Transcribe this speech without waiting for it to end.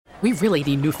We really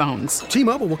need new phones.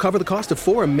 T-Mobile will cover the cost of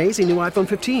 4 amazing new iPhone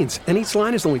 15s, and each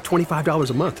line is only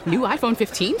 $25 a month. New iPhone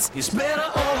 15s? It's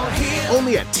better over here.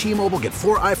 Only at T-Mobile, get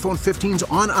 4 iPhone 15s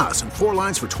on us and 4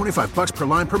 lines for $25 per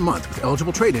line per month with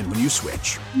eligible trade-in when you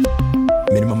switch.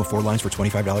 Minimum of 4 lines for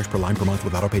 $25 per line per month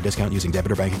with autopay discount using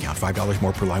debit or bank account. $5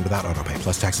 more per line without autopay,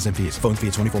 plus taxes and fees. Phone fee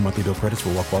at 24 monthly bill credits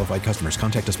for well-qualified customers.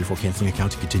 Contact us before canceling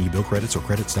account to continue bill credits or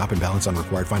credit stop and balance on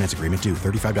required finance agreement due.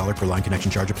 $35 per line connection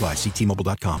charge applies. See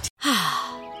T-Mobile.com.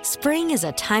 Spring is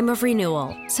a time of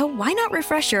renewal, so why not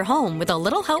refresh your home with a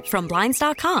little help from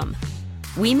Blinds.com?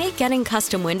 We make getting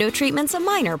custom window treatments a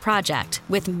minor project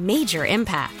with major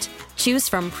impact. Choose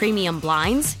from premium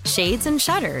blinds, shades, and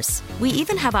shutters. We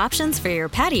even have options for your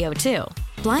patio, too.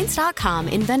 Blinds.com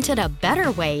invented a better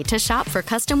way to shop for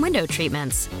custom window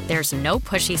treatments. There's no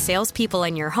pushy salespeople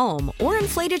in your home or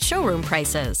inflated showroom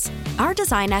prices. Our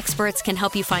design experts can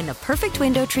help you find the perfect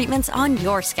window treatments on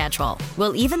your schedule.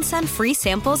 We'll even send free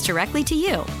samples directly to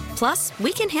you. Plus,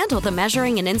 we can handle the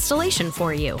measuring and installation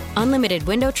for you. Unlimited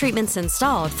window treatments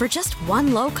installed for just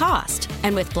one low cost.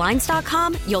 And with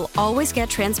Blinds.com, you'll always get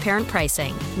transparent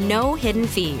pricing. No hidden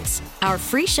fees. Our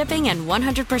free shipping and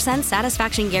 100%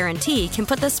 satisfaction guarantee can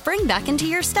put the spring back into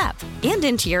your step and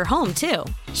into your home, too.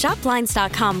 Shop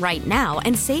Blinds.com right now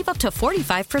and save up to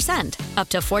 45%. Up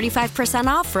to 45%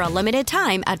 off for a limited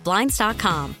time at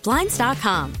Blinds.com.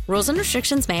 Blinds.com. Rules and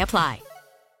restrictions may apply.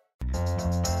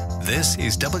 This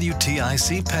is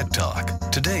WTIC Pet Talk.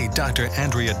 Today, Dr.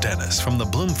 Andrea Dennis from the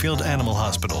Bloomfield Animal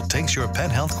Hospital takes your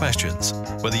pet health questions.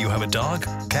 Whether you have a dog,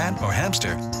 cat, or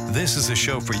hamster, this is a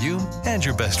show for you and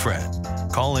your best friend.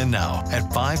 Call in now at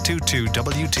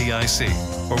 522-WTIC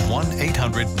or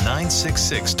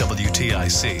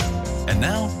 1-800-966-WTIC. And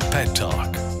now, Pet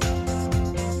Talk.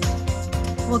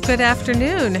 Well, good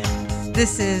afternoon.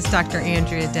 This is Dr.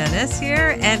 Andrea Dennis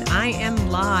here, and I am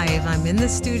live. I'm in the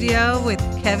studio with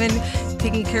Kevin,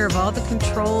 taking care of all the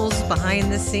controls behind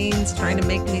the scenes, trying to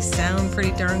make me sound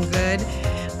pretty darn good.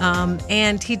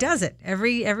 And he does it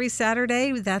every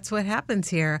Saturday. That's what happens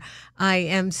here. I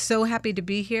am so happy to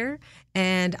be here,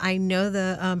 and I know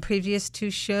the previous 2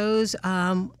 shows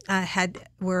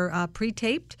were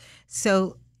pre-taped,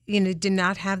 so did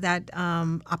not have that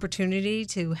opportunity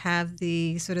to have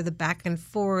the sort of the back and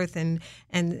forth and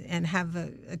have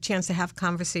a chance to have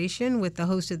conversation with the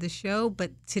host of the show.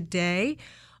 But today,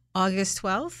 August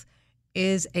 12th,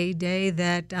 is a day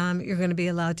that you're going to be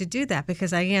allowed to do that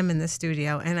because I am in the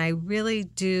studio and I really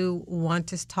do want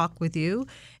to talk with you.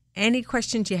 Any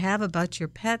questions you have about your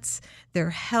pets,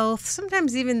 their health,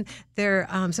 sometimes even their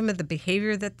some of the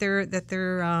behavior that they're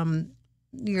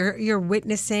you're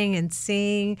witnessing and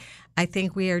seeing. I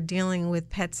think we are dealing with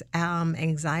pets'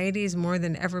 anxieties more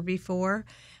than ever before,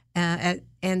 and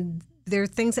there are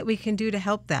things that we can do to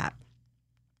help that.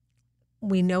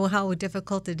 We know how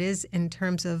difficult it is in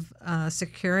terms of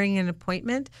securing an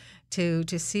appointment to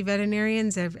see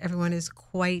veterinarians. Everyone is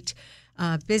quite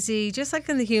busy, just like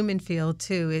in the human field,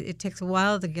 too. It takes a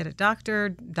while to get a doctor.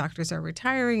 Doctors are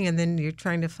retiring, and then you're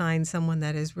trying to find someone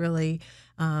that is really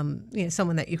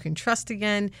someone that you can trust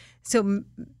again. So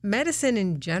medicine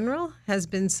in general has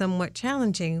been somewhat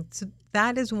challenging. So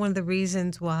that is one of the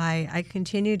reasons why I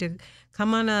continue to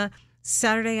come on a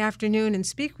Saturday afternoon and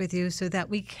speak with you so that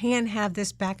we can have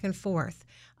this back and forth.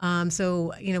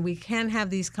 So we can have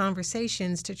these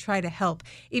conversations to try to help.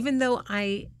 Even though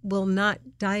I will not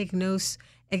diagnose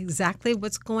exactly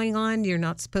what's going on, you're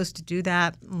not supposed to do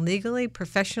that legally,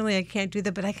 professionally. I can't do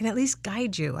that, but I can at least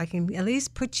guide you. I can at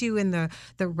least put you in the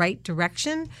right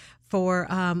direction for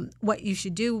what you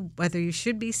should do, whether you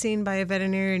should be seen by a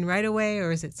veterinarian right away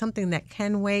or is it something that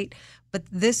can wait. But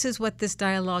this is what this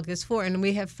dialogue is for. And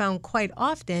we have found quite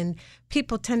often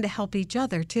people tend to help each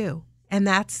other too. And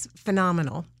that's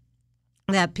phenomenal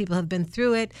that people have been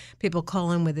through it. People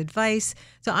call in with advice.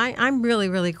 So I'm really,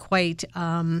 really quite,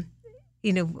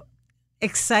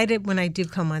 excited when I do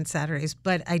come on Saturdays.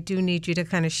 But I do need you to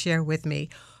kind of share with me,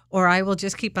 or I will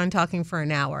just keep on talking for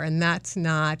an hour. And that's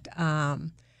not,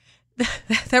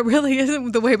 that really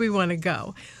isn't the way we want to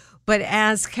go. But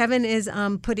as Kevin is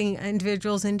putting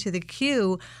individuals into the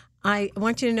queue, I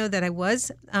want you to know that I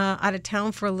was out of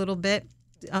town for a little bit.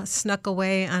 Snuck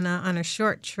away on a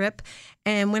short trip.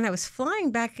 And when I was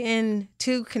flying back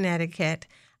into Connecticut,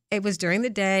 it was during the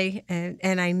day,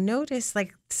 and I noticed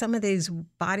like some of these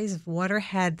bodies of water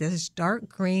had this dark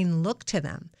green look to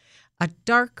them, a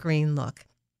dark green look.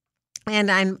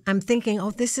 And I'm thinking,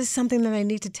 oh, this is something that I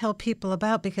need to tell people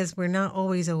about because we're not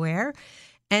always aware.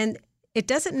 And it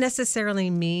doesn't necessarily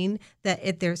mean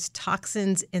that there's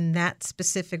toxins in that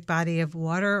specific body of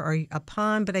water or a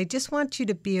pond, but I just want you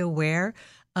to be aware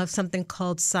of something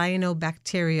called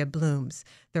cyanobacteria blooms.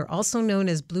 They're also known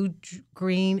as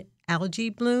blue-green algae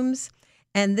blooms.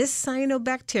 And this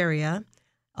cyanobacteria,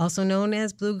 also known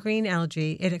as blue-green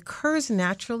algae, it occurs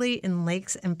naturally in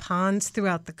lakes and ponds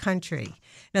throughout the country.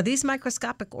 Now, these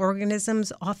microscopic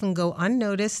organisms often go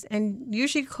unnoticed and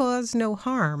usually cause no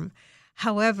harm.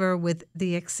 However, with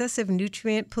the excessive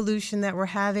nutrient pollution that we're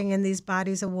having in these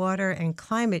bodies of water and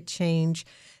climate change,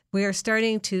 we are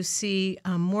starting to see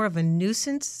more of a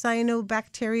nuisance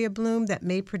cyanobacteria bloom that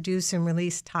may produce and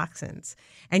release toxins.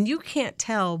 And you can't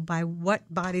tell by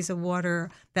what bodies of water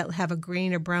that have a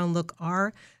green or brown look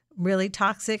are really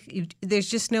toxic. There's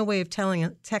just no way of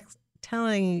telling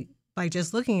by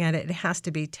just looking at it. It has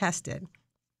to be tested.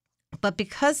 But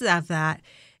because of that,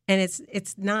 and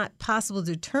it's not possible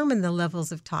to determine the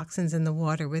levels of toxins in the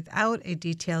water without a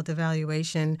detailed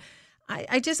evaluation,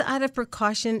 I just, out of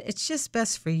precaution, it's just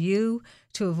best for you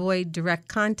to avoid direct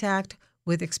contact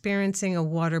with experiencing a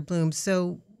water bloom.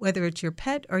 So whether it's your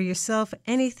pet or yourself,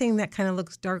 anything that kind of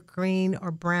looks dark green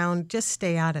or brown, just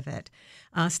stay out of it.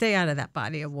 Stay out of that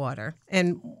body of water.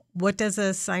 And what does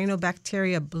a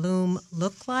cyanobacteria bloom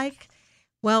look like?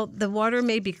 Well, the water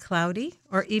may be cloudy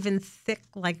or even thick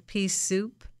like pea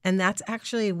soup. And that's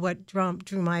actually what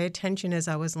drew my attention as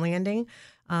I was landing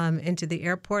into the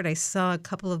airport. I saw a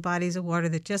couple of bodies of water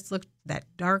that just looked that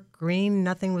dark green.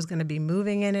 Nothing was going to be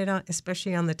moving in it,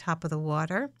 especially on the top of the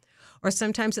water. Or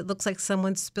sometimes it looks like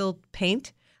someone spilled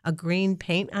paint, a green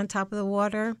paint on top of the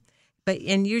water.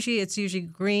 And it's usually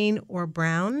green or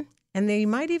brown. And then you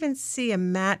might even see a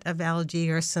mat of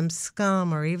algae or some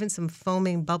scum or even some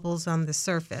foaming bubbles on the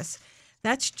surface.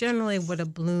 That's generally what a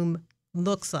bloom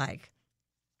looks like.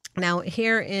 Now,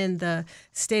 here in the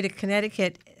state of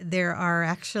Connecticut, there are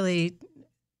actually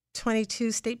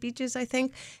 22 state beaches, I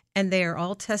think, and they are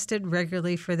all tested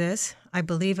regularly for this. I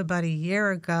believe about a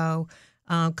year ago,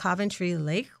 Coventry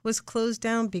Lake was closed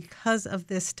down because of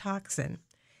this toxin.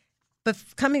 But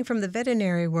coming from the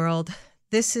veterinary world,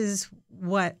 this is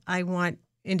what I want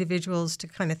individuals to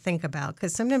kind of think about,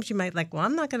 because sometimes you might well,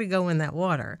 I'm not going to go in that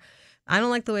water. I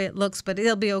don't like the way it looks, but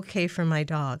it'll be okay for my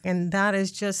dog. And that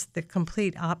is just the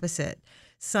complete opposite.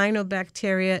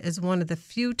 Cyanobacteria is one of the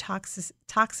few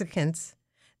toxicants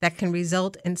that can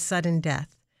result in sudden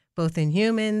death, both in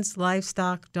humans,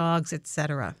 livestock, dogs,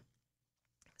 etc.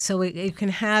 So you can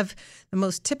have the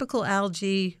most typical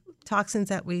algae toxins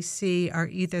that we see are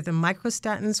either the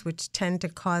microstatins, which tend to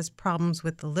cause problems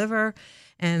with the liver,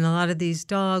 and a lot of these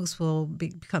dogs will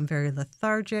become very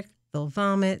lethargic, they'll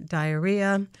vomit,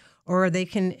 diarrhea, or they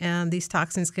can these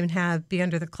toxins can be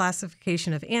under the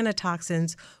classification of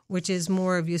anatoxins, which is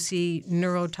more of, you see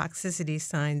neurotoxicity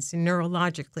signs.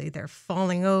 Neurologically, they're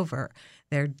falling over,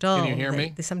 they're dull. Can you hear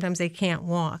me? Sometimes they can't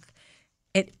walk.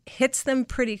 It hits them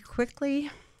pretty quickly,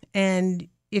 and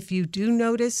if you do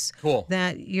notice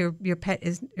that your pet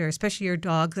is, or especially your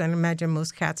dogs, I imagine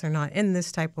most cats are not in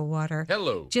this type of water.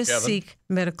 Just Kevin. seek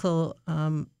medical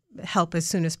help as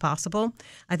soon as possible.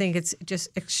 I think it's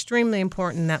just extremely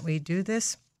important that we do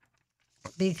this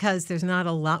because there's not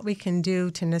a lot we can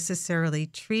do to necessarily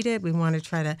treat it. We want to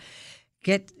try to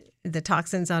get the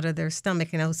toxins out of their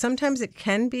stomach. Sometimes it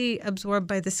can be absorbed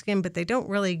by the skin, but they don't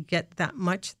really get that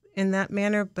much in that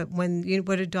manner. But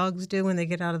what do dogs do when they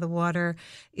get out of the water?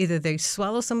 Either they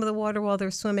swallow some of the water while they're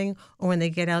swimming, or when they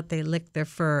get out, they lick their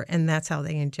fur, and that's how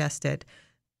they ingest it.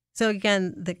 So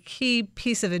again, the key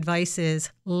piece of advice is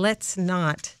let's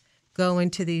not go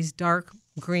into these dark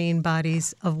green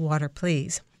bodies of water,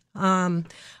 please. All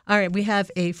right, we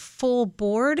have a full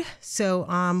board, so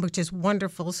which is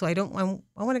wonderful. So I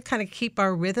want to kind of keep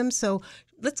our rhythm. So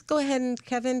let's go ahead and,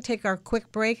 Kevin, take our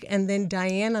quick break, and then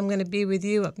Diane, I'm going to be with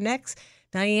you up next,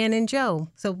 Diane and Joe.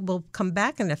 So we'll come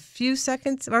back in a few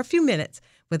seconds or a few minutes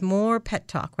with more Pet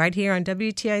Talk right here on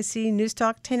WTIC News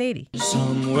Talk 1080.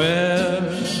 Somewhere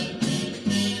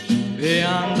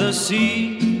beyond the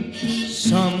sea,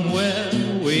 somewhere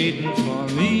waiting for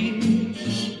me,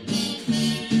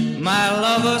 my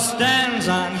lover stands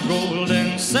on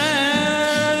golden sands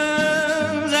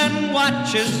and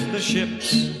watches the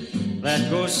ships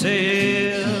that go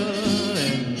sailing.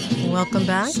 Welcome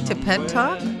back to Pet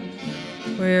Talk.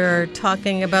 We're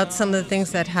talking about some of the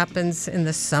things that happens in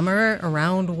the summer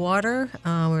around water.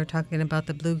 We're talking about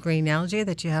the blue-green algae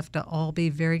that you have to all be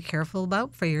very careful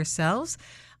about for yourselves.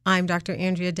 I'm Dr.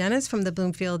 Andrea Dennis from the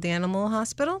Bloomfield Animal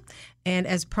Hospital. And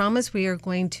as promised, we are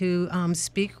going to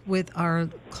speak with our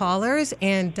callers.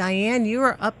 And Diane, you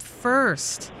are up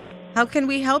first. How can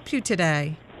we help you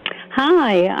today?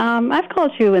 Hi. I've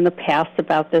called you in the past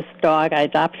about this dog. I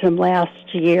adopted him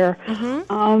last year.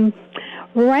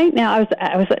 Right now,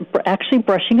 I was actually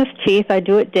brushing his teeth. I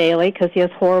do it daily because he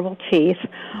has horrible teeth.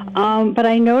 But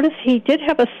I noticed he did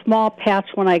have a small patch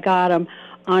when I got him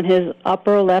on his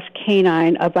upper left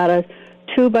canine, about a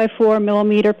 2x4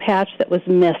 millimeter patch that was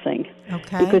missing.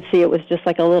 Okay. You could see it was just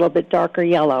like a little bit darker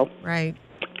yellow. Right.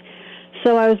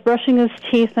 So I was brushing his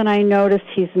teeth, and I noticed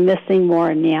he's missing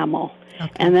more enamel.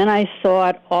 Okay. And then I saw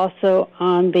it also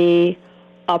on the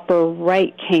upper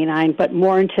right canine, but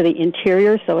more into the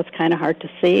interior, so it's kind of hard to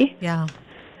see. Yeah.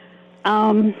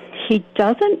 He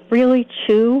doesn't really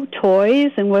chew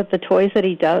toys, and with the toys that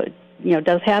he does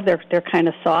have, they're kind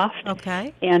of soft.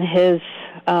 Okay. And his,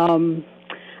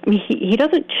 he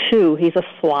doesn't chew. He's a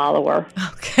swallower.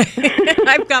 Okay.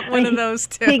 I've got one of those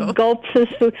too. He gulps his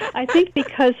food. I think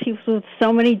because he was with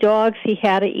so many dogs, he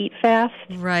had to eat fast.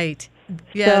 Right.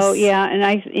 Yes. So yeah,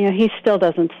 and he still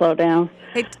doesn't slow down.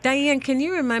 Hey, Diane, can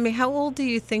you remind me, how old do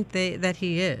you think that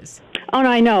he is? Oh, no,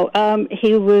 I know.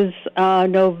 He was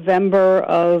November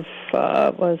of,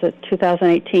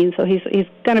 2018, so he's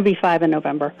going to be 5 in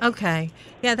November. Okay.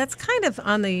 Yeah, that's kind of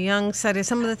on the young side of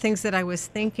some of the things that I was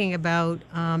thinking about,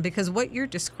 because what you're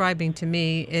describing to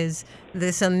me is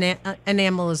this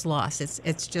enamel is lost.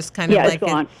 It's just kind of like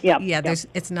it's gone. Yeah.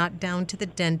 It's not down to the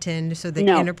dentin, so the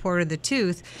No. inner part of the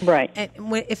tooth. Right. And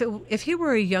if he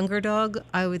were a younger dog,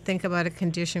 I would think about a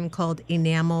condition called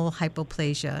enamel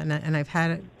hypoplasia,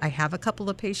 and I have a couple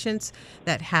of patients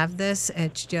that have this.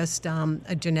 It's just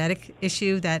a genetic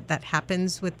issue that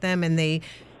happens with them, and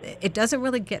it doesn't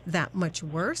really get that much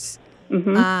worse.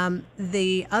 Mm-hmm.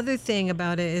 The other thing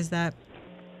about it is that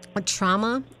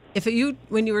trauma,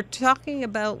 when you were talking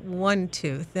about one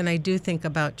tooth, then I do think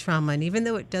about trauma. And even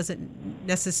though it doesn't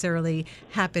necessarily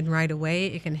happen right away,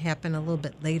 it can happen a little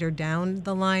bit later down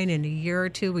the line in a year or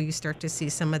two, where you start to see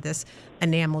some of this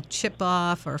enamel chip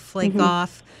off or flake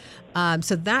off.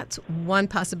 So that's one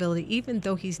possibility, even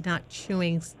though he's not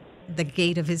chewing the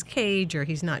gate of his cage, or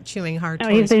he's not chewing hard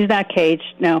toys. He's not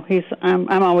caged. No, I'm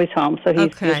always home, so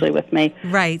he's usually with me.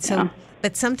 Right. So, yeah.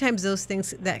 But sometimes those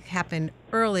things that happen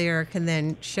earlier can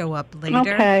then show up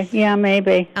later. Okay. Yeah,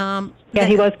 maybe.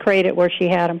 He was crated where she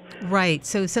had him. Right.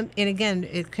 So and again,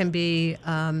 it can be,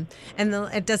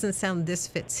 it doesn't sound this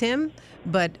fits him,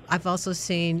 but I've also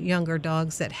seen younger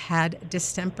dogs that had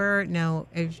distemper. Now,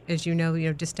 as you know,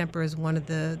 distemper is one of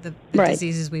the right.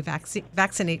 diseases we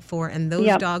vaccinate for, and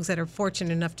those dogs that are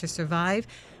fortunate enough to survive,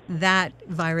 that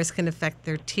virus can affect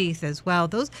their teeth as well.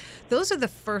 Those are the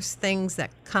first things that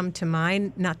come to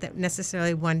mind. Not that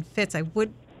necessarily one fits.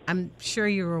 I'm sure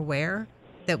you're aware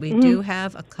that we do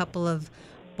have a couple of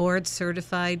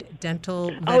board-certified dental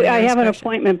veterinary I have an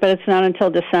appointment, but it's not until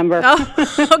December.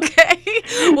 Oh, okay.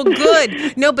 Well,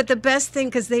 good. No, but the best thing,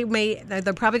 because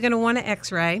they're probably going to want to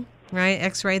X-ray, right?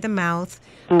 X-ray the mouth.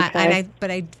 Okay.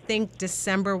 But I think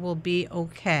December will be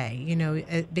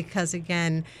okay, because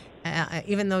again,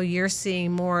 even though you're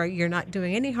seeing more, you're not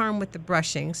doing any harm with the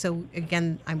brushing. So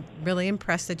again, I'm really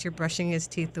impressed that you're brushing his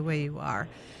teeth the way you are.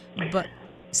 But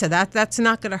so that's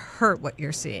not going to hurt what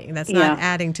you're seeing. That's not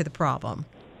adding to the problem.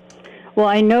 Well,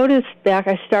 I noticed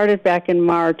I started back in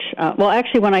March.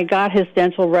 Actually, when I got his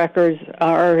dental records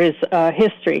or his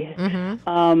history,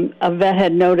 a vet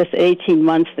had noticed 18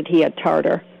 months that he had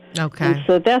tartar. Okay. And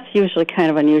so that's usually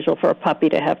kind of unusual for a puppy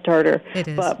to have tartar. It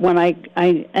is. But when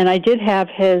I did have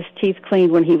his teeth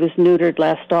cleaned when he was neutered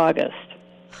last August.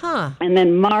 Huh. And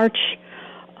then March,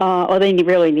 they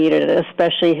really needed it,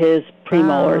 especially his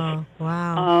premolars. Oh,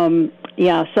 wow.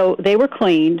 So they were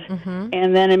cleaned.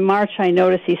 And then in March, I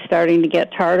noticed he's starting to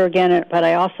get tartar again, but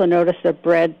I also noticed a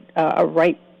red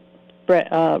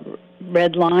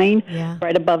line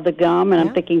right above the gum, and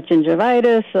I'm thinking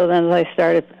gingivitis. So then I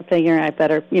started figuring I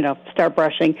better, start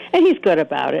brushing. And he's good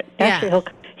about it. Actually,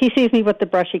 he sees me with the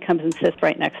brush. He comes and sits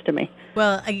right next to me.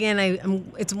 Well, again,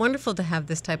 it's wonderful to have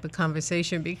this type of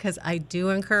conversation, because I do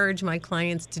encourage my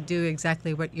clients to do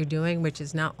exactly what you're doing, which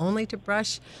is not only to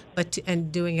brush,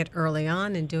 and doing it early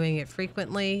on and doing it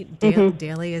frequently.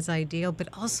 Daily is ideal, but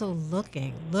also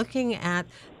looking at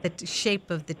the shape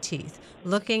of the teeth,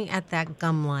 looking at that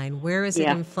gum line. Where is it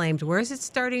inflamed? Where is it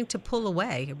starting to pull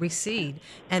away, recede?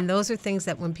 And those are things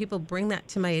that when people bring that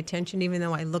to my attention, even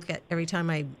though I look at every time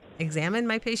I examine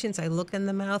my patients, I look in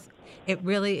the mouth, it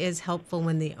really is helpful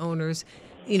when the owners,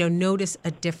 notice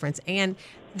a difference. And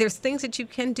there's things that you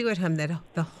can do at home, that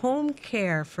the home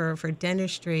care for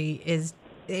dentistry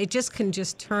it just can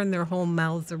turn their whole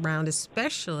mouths around,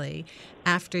 especially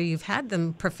after you've had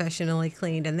them professionally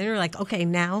cleaned. And they're like, okay,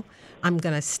 now I'm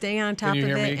going to stay on top of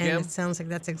it. And it sounds like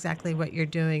that's exactly what you're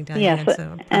doing, Diane. Yes,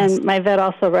 and my vet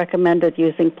also recommended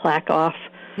using Plaque Off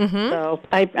So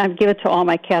I give it to all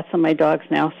my cats and my dogs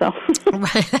now. So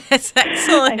Right, that's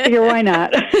excellent. I figure, why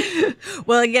not?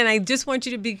 Well, again, I just want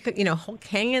you to be,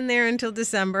 hang in there until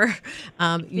December.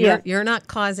 You're not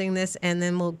causing this, and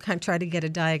then we'll kind of try to get a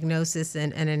diagnosis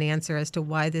and an answer as to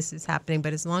why this is happening.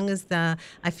 But as long as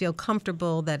I feel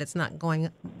comfortable that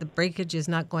the breakage is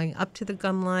not going up to the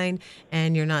gum line,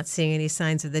 and you're not seeing any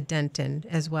signs of the dentin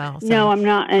as well. So, no, I'm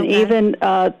not. And even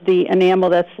the enamel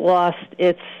that's lost,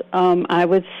 it's, I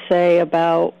would say,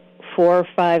 about 4 or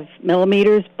 5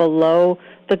 millimeters below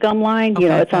the gum line. Okay,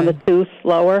 it's on the tooth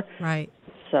lower. Right.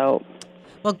 So.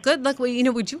 Well, good luck. Well,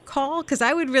 would you call? Because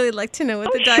I would really like to know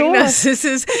what the diagnosis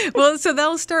is. Well, so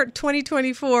that'll start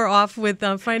 2024 off with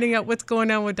finding out what's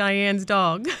going on with Diane's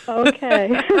dog.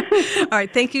 Okay. All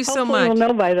right. Thank you so much. We'll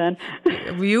know by then.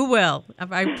 You will.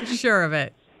 I'm sure of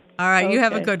it. All right. Okay. You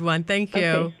have a good one. Thank you.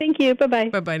 Okay. Thank you. Bye-bye.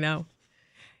 Bye-bye now.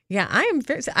 Yeah,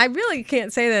 I really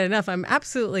can't say that enough. I'm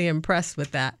absolutely impressed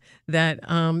with that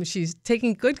she's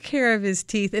taking good care of his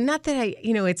teeth. And not that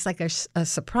it's like a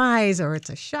surprise or it's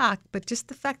a shock, but just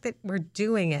the fact that we're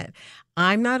doing it.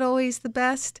 I'm not always the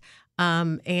best.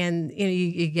 And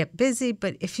you get busy,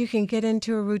 but if you can get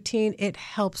into a routine, it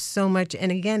helps so much.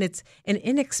 And again, it's an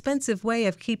inexpensive way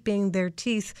of keeping their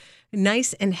teeth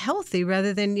nice and healthy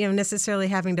rather than, necessarily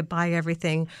having to buy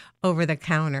everything over the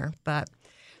counter.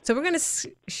 So we're going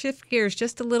to shift gears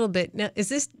just a little bit. Now, is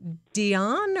this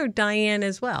Dion or Diane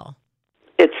as well?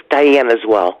 It's Diane as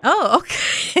well. Oh,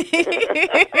 okay.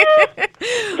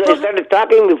 I started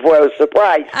talking before. I was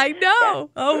surprised. I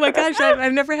know. Oh, my gosh.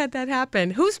 I've never had that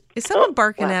happen. Is someone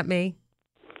barking at me?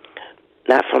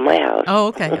 Not from my house. Oh,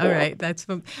 okay. All right. That's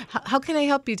from. How can I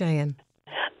help you, Diane?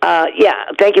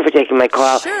 Thank you for taking my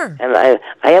call. Sure. And I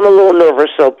am a little nervous,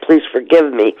 so please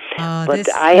forgive me.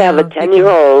 But I have a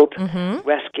 10-year-old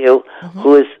rescue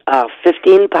who is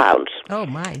 15 pounds. Oh,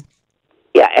 my.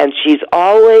 Yeah, and she's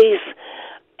always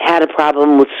had a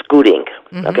problem with scooting,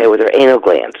 with her anal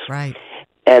glands. Right.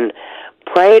 And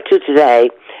prior to today,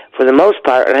 for the most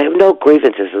part, and I have no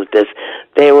grievances with this,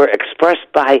 they were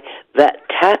expressed by vet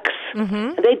techs,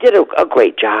 and they did a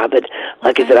great job. And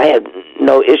like I said, I had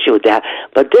no issue with that.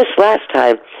 But this last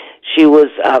time, she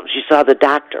saw the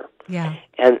doctor. Yeah.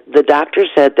 And the doctor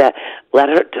said that let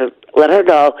her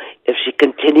know if she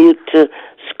continued to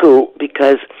scoot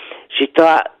because she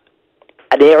thought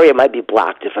an area might be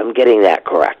blocked, if I'm getting that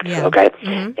correct. Yeah. Okay.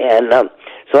 And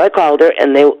so I called her,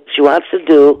 and she wants to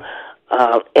do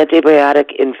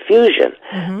antibiotic infusion.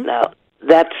 Now,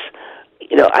 that's,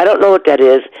 I don't know what that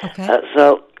is. Okay.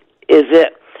 So is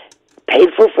it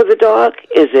painful for the dog?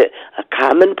 Is it a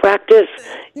common practice?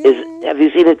 Have you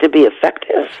seen it to be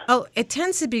effective? Oh, it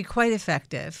tends to be quite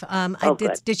effective.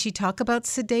 Did she talk about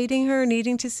sedating her,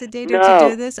 needing to sedate her to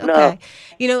do this? Okay.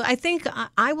 No. I think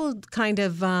I will kind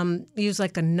of use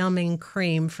like a numbing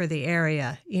cream for the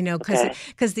area,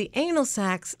 because the anal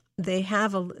sacs, they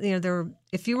have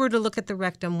if you were to look at the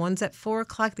rectum, one's at 4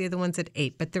 o'clock, the other one's at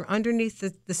 8, but they're underneath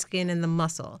the skin and the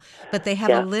muscle. But they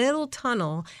have a little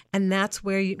tunnel, and that's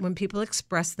where when people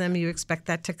express them, you expect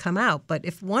that to come out. But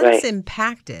if one's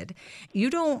impacted, you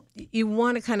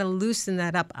want to kind of loosen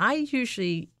that up. I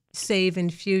usually save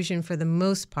infusion for the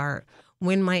most part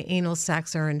when my anal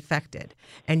sacs are infected.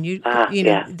 And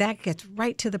that gets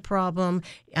right to the problem.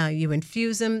 You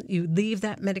infuse them, you leave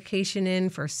that medication in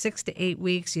for 6 to 8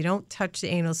 weeks. You don't touch the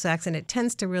anal sacs, and it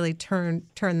tends to really turn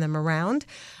them around.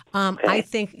 I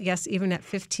think, yes, even at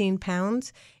 15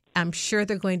 pounds, I'm sure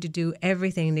they're going to do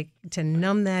everything to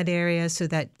numb that area so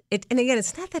that and again,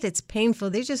 it's not that it's painful.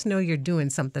 They just know you're doing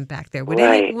something back there. Would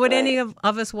any of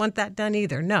us want that done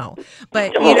either? No.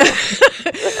 But,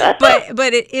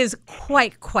 but it is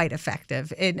quite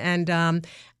effective. And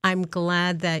I'm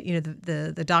glad that,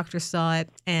 the doctor saw it.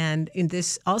 And in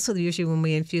this, also usually when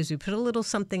we infuse, we put a little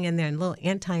something in there, a little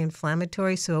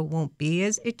anti-inflammatory so it won't be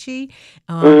as itchy.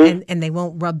 And they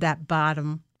won't rub that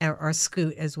bottom or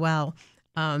scoot as well.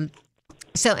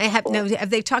 So have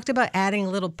they talked about adding a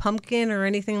little pumpkin or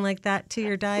anything like that to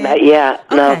your diet? Not yet.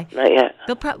 Okay. No, not yet.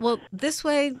 Well, this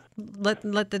way, let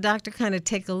the doctor kind of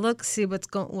take a look, see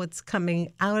what's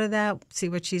coming out of that, see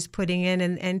what she's putting in,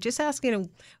 and just ask. I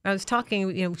was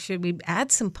talking. Should we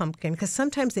add some pumpkin? Because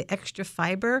sometimes the extra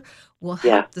fiber will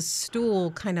help the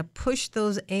stool kind of push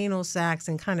those anal sacs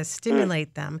and kind of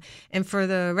stimulate them. And for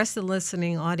the rest of the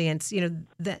listening audience,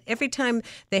 that every time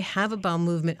they have a bowel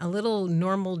movement, a little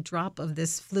normal drop of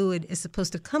this fluid is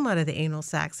supposed to come out of the anal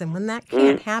sacs. And when that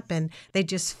can't happen, they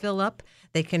just fill up.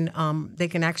 They can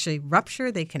actually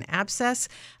rupture. They can abscess.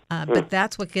 But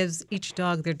that's what gives each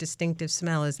dog their distinctive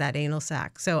smell, is that anal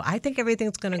sac. So I think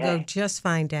everything's going to go just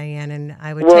fine, Diane, and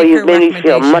I would take her you made me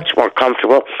feel recommendation. much more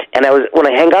comfortable. And when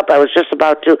I hang up, I was just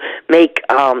about to make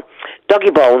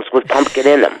doggy bones with pumpkin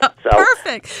in them. So.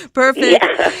 Perfect.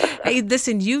 Yeah. Hey,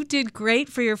 listen, you did great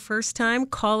for your first time.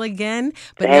 Call again.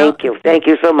 But Thank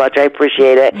you so much. I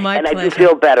appreciate it. My and pleasure. I do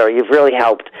feel better. You've really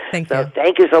helped. Thank you.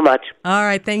 Thank you so much. All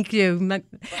right, thank you.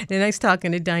 Nice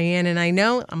talking to Diane. And I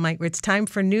know it's time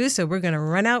for news, so we're going to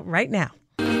run out right now.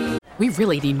 We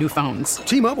really need new phones.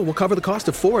 T-Mobile will cover the cost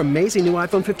of 4 amazing new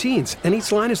iPhone 15s, and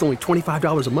each line is only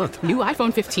 $25 a month. New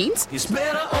iPhone 15s? It's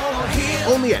better over here.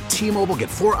 Only at T-Mobile, get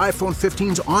 4 iPhone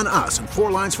 15s on us and 4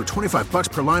 lines for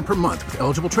 $25 per line per month with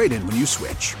eligible trade-in when you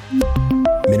switch.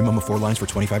 Minimum of 4 lines for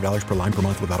 $25 per line per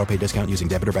month with auto-pay discount using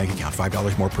debit or bank account.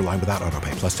 $5 more per line without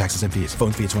auto-pay, plus taxes and fees.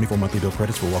 Phone fee at 24 monthly bill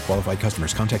credits for well-qualified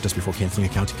customers. Contact us before canceling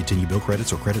account to continue bill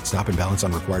credits or credit stop and balance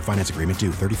on required finance agreement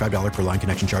due. $35 per line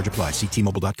connection charge applies. See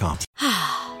T-Mobile.com.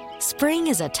 Spring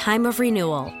is a time of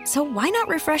renewal, so why not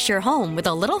refresh your home with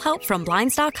a little help from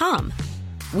Blinds.com?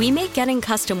 We make getting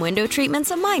custom window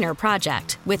treatments a minor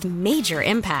project with major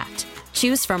impact.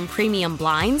 Choose from premium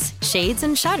blinds, shades,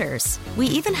 and shutters. We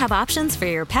even have options for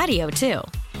your patio, too.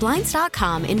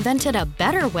 Blinds.com invented a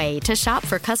better way to shop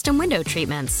for custom window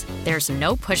treatments. There's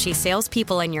no pushy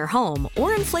salespeople in your home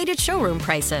or inflated showroom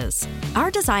prices.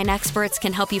 Our design experts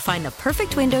can help you find the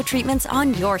perfect window treatments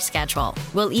on your schedule.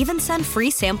 We'll even send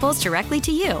free samples directly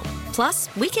to you.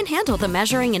 Plus, we can handle the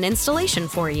measuring and installation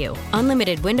for you.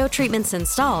 Unlimited window treatments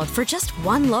installed for just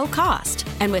one low cost.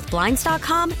 And with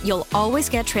Blinds.com, you'll always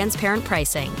get transparent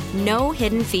pricing. No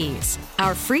hidden fees.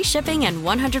 Our free shipping and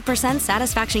 100%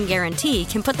 satisfaction guarantee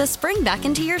can put the spring back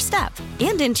into your step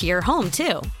and into your home,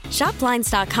 too. Shop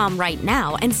Blinds.com right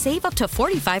now and save up to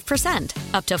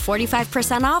 45%. Up to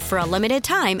 45% off for a limited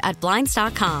time at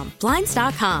Blinds.com.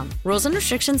 Blinds.com. Rules and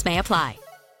restrictions may apply.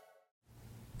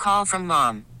 Call from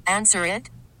mom. Answer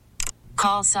it.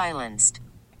 Call silenced.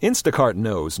 Instacart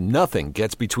knows nothing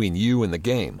gets between you and the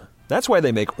game. That's why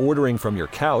they make ordering from your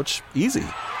couch easy.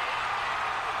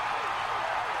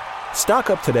 Stock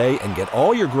up today and get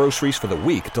all your groceries for the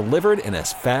week delivered in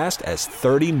as fast as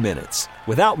 30 minutes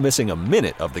without missing a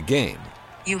minute of the game.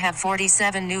 You have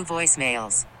 47 new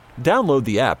voicemails. Download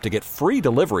the app to get free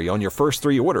delivery on your first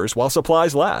 3 orders while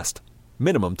supplies last.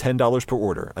 Minimum $10 per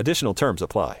order. Additional terms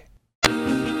apply.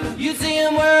 You see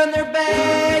them wearing their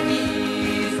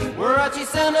baggies, Warachi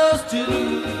sandals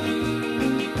too,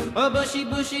 a bushy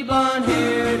blonde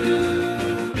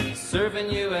hairdo,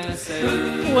 surfing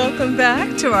USA. Welcome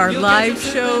back to our live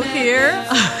show here.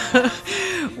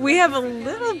 We have a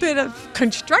little bit of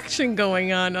construction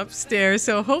going on upstairs,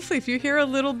 so hopefully if you hear a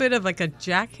little bit of like a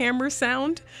jackhammer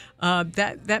sound,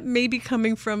 that may be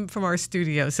coming from our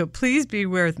studio. So please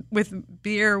bear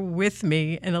with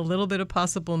me and a little bit of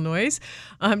possible noise.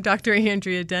 I'm Dr.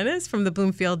 Andrea Dennis from the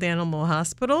Bloomfield Animal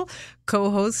Hospital,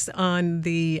 co-host on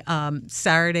the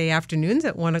Saturday afternoons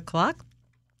at 1 o'clock.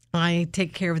 I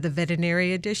take care of the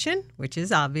veterinary edition, which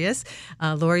is obvious.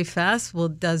 Lori Fass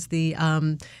does the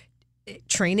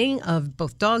training of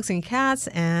both dogs and cats,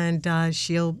 and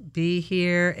she'll be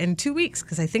here in 2 weeks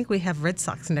because I think we have Red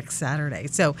Sox next Saturday.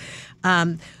 So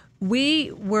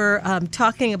we were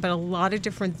talking about a lot of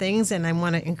different things, and I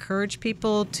want to encourage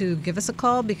people to give us a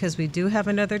call because we do have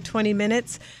another 20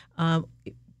 minutes.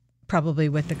 Probably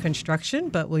with the construction,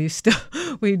 but we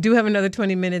do have another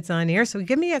 20 minutes on air. So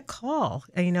give me a call.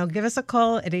 Give us a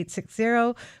call at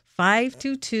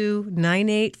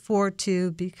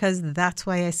 860-522-9842 because that's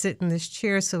why I sit in this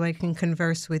chair so I can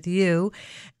converse with you.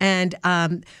 And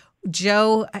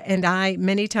Joe and I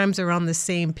many times are on the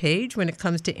same page when it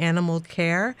comes to animal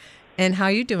care. And how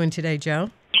are you doing today, Joe?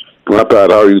 Not bad.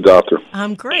 How are you, doctor?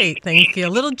 I'm great, thank you. A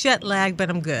little jet lag, but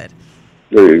I'm good.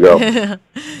 There you go.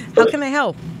 How can I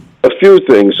help? A few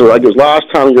things. So I guess last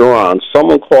time you were on,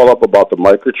 someone called up about the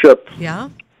microchip. Yeah.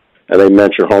 And they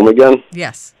mentioned home again.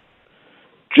 Yes.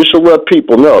 Just to let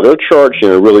people know, they're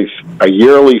charging a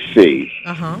yearly fee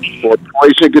for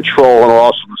poison control and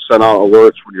also to send out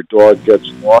alerts when your dog gets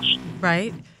lost.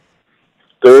 Right.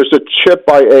 There's a chip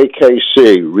by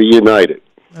AKC, Reunited.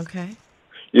 Okay.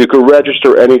 You can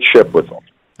register any chip with them.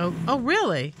 Oh,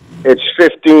 really? It's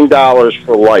 $15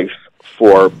 for life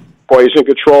for poison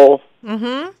control.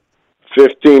 Mm-hmm.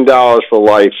 $15 for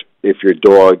life if your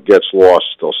dog gets lost.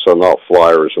 They'll send out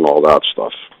flyers and all that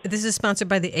stuff. This is sponsored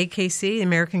by the AKC,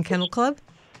 American Kennel Club?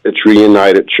 It's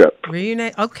Reunited chip.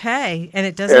 Okay. And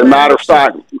it doesn't matter. As a matter of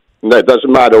fact, it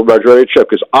doesn't matter registered chip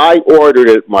because I ordered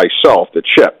it myself, the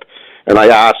chip. And I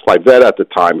asked my vet at the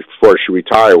time before she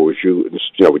retired, would you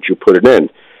put it in?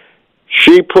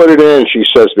 She put it in. She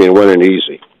says to me, it went in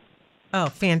easy. Oh,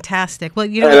 fantastic! Well,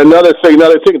 you know, and another thing,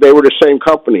 they were the same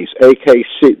companies.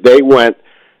 AKC, they went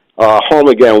home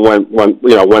again when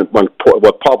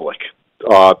public.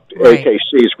 Right.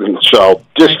 AKC's been so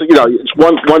just it's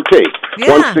one P,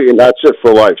 one P, and that's it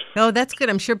for life. Oh, that's good.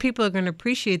 I'm sure people are going to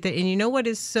appreciate that. And you know what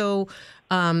is so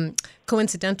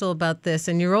coincidental about this?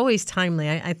 And you're always timely.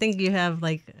 I think you have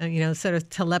sort of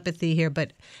telepathy here,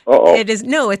 but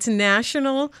it's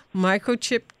National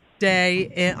Microchip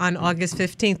Day on August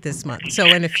 15th this month. So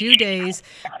in a few days,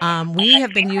 we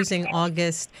have been using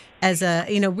August as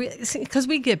because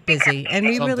we get busy and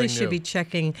we really should be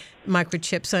checking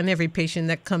microchips on every patient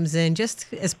that comes in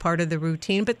just as part of the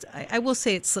routine. But I will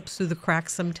say it slips through the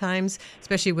cracks sometimes,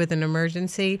 especially with an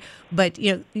emergency. But,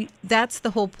 that's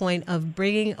the whole point of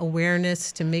bringing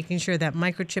awareness to making sure that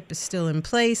microchip is still in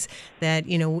place, that,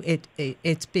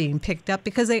 it's being picked up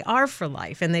because they are for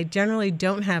life and they generally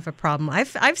don't have a problem.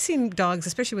 I've seen dogs,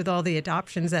 especially with all the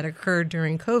adoptions that occurred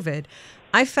during COVID,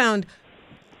 I found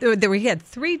we had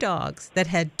 3 dogs that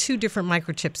had 2 different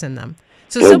microchips in them.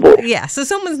 So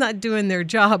someone's not doing their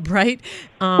job, right?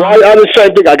 Well, I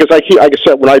understand. Like I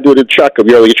said, when I do the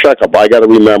yearly checkup, I got to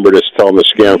remember to tell them to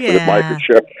scan for the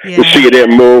microchip. You see it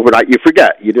didn't move, and you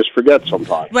forget. You just forget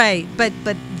sometimes. Right, but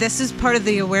this is part of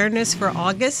the awareness for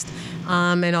August,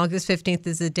 and August 15th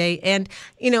is the day. And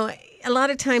a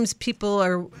lot of times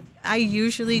I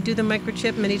usually do the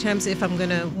microchip many times if I'm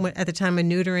at the time of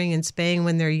neutering and spaying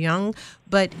when they're young,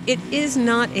 but it is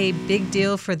not a big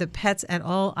deal for the pets at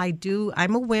all.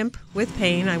 I'm a wimp with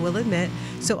pain, I will admit,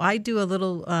 so I do a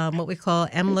little what we call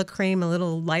EMLA cream, a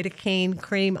little lidocaine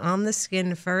cream on the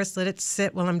skin first, let it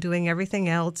sit while I'm doing everything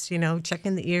else,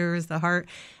 checking the ears, the heart.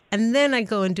 And then I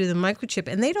go and do the microchip,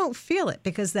 and they don't feel it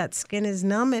because that skin is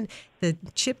numb, and the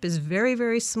chip is very,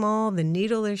 very small. The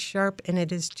needle is sharp, and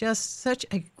it is just such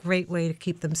a great way to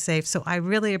keep them safe. So I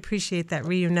really appreciate that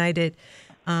Reunited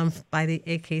by the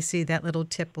AKC. That little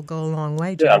tip will go a long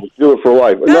way, Joe. Yeah, do it for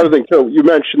life. Another thing too, you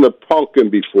mentioned the pumpkin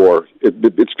before.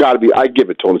 It's got to be. I give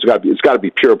it to them. It's got to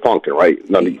be pure pumpkin, right?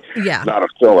 Not a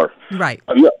filler. Right.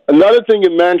 Another thing you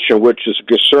mentioned, which is a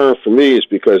concern for me, is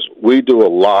because we do a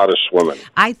lot of swimming.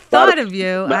 I thought of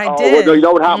you. I did. You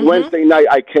know what happened? Wednesday night,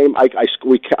 I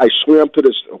swam to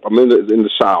this. I'm in the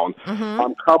sound.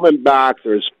 I'm coming back.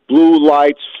 There's blue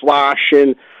lights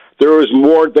flashing. There was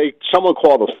more. Someone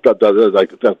called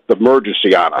the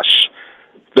emergency on us.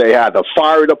 They had the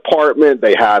fire department.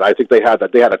 I think they had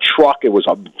a truck. It was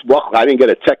I didn't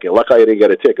get a ticket. Luckily, I didn't get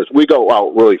a ticket because we go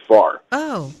out really far.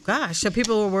 Oh gosh! So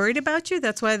people were worried about you.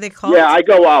 That's why they called. Yeah, I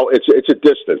go out. It's a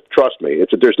distance. Trust me.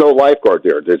 There's no lifeguard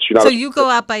there. So you go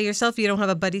out by yourself. You don't have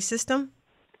a buddy system.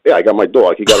 Yeah, I got my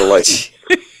dog. He got a license.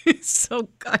 So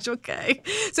gosh, okay.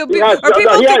 So he has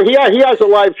a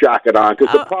life jacket on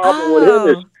because the problem with him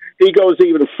is he goes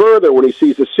even further when he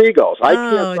sees the seagulls. I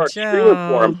can't start screaming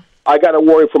for him. I got to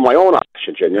worry for my own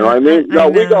oxygen. You know what I mean?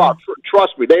 We go out.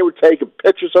 Trust me, they were taking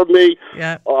pictures of me.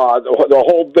 Yeah. The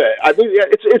whole bit. I mean,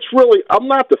 it's really.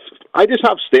 I just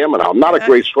have stamina. I'm not a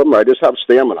great swimmer. I just have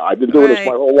stamina. I've been doing this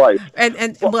my whole life.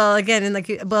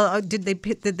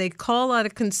 Did they call out a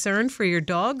concern for your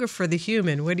dog or for the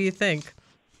human? What do you think?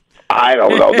 I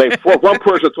don't know. One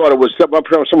person thought it was.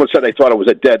 Someone said they thought it was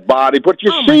a dead body. But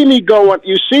you see me going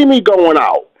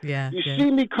out. Yeah. You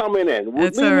see me coming in.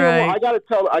 That's all right. I got to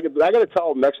tell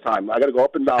them next time. I got to go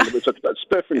up and down. It's a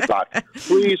spiff and talk.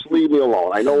 Please leave me alone.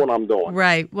 I know what I'm doing.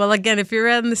 Right. Well, again, if you're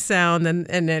on the sound and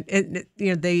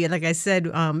they like I said,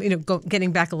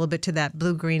 getting back a little bit to that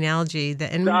blue-green algae.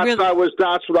 That's what I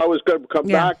was going to come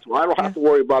back to. I don't have to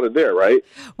worry about it there, right?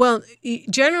 Well,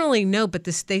 generally no, but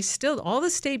all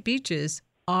the state beaches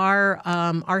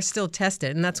are still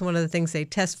tested, and that's one of the things they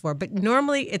test for. But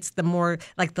normally it's the more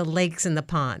like the lakes and the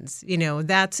ponds.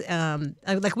 That's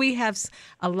like we have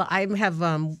I have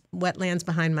wetlands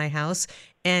behind my house,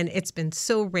 and it's been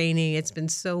so rainy, it's been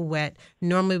so wet.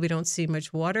 Normally we don't see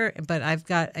much water, but I've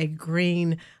got a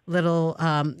green little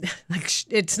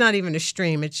it's not even a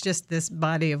stream, it's just this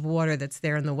body of water that's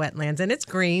there in the wetlands, and it's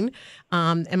green.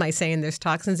 Am I saying there's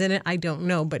toxins in it? I don't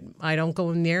know, but I don't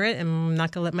go near it, and I'm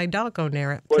not going to let my dog go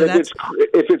near it. Well, so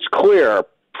if it's clear,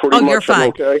 pretty much you're fine.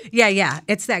 Okay? Yeah,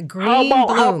 it's that green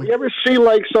bloom. You ever see,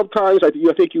 like, sometimes, I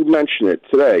think you mentioned it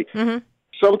today,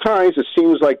 sometimes it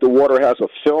seems like the water has a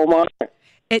film on it.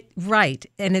 Right,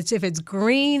 and if it's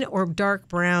green or dark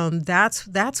brown, that's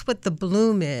what the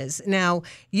bloom is. Now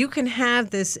you can have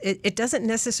this. It doesn't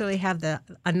necessarily have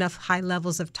enough high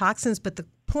levels of toxins, but the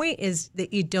point is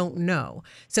that you don't know.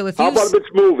 So how about if it's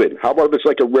moving? How about if it's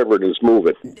like a river and it's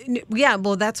moving? Yeah,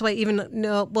 well, that's why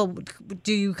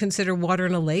do you consider water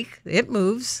in a lake? It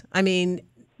moves. I mean,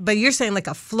 But you're saying like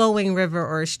a flowing river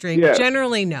or a stream. Yes.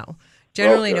 Generally, no.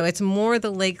 Generally, no. It's more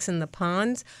the lakes and the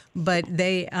ponds. But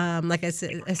they, like I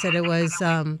said, it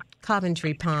was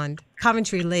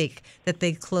Coventry Lake that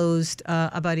they closed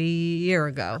about a year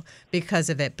ago because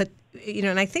of it. But,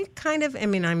 and I think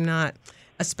I'm not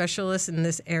a specialist in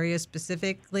this area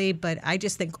specifically, but I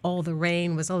just think all the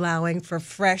rain was allowing for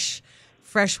fresh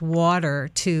water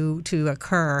to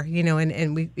occur,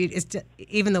 and it's,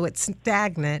 even though it's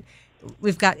stagnant,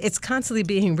 it's constantly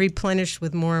being replenished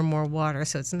with more and more water,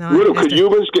 so it's not. Really? Could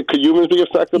humans be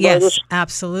affected by this? Yes,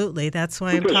 absolutely. That's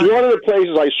why because one of the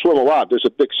places I swim a lot, there's a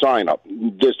big sign up.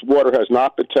 This water has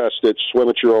not been tested. Swim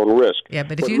at your own risk. Yeah,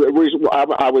 but we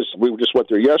just went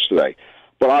there yesterday,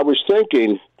 but I was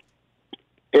thinking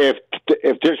if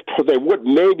there would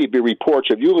maybe be reports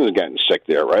of humans getting sick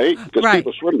there, right? Because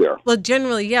people swim there. Well,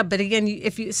 generally, yeah. But again,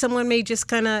 someone may just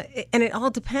kind of, and it all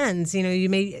depends.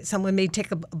 Someone may take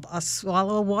a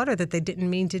swallow of water that they didn't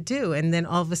mean to do, and then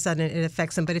all of a sudden it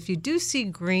affects them. But if you do see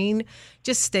green,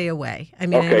 just stay away. I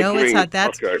know green. It's hot.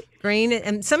 That's green,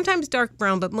 and sometimes dark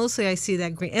brown, but mostly I see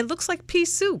that green. It looks like pea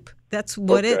soup. That's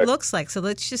what it looks like. So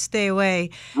let's just stay away.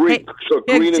 Green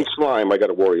and slime, I got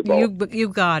to worry about. You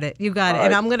got it. You got it.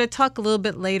 And I'm going to talk a little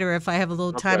bit later, if I have a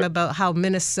little time, about how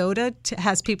Minnesota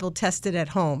has people tested at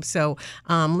home. So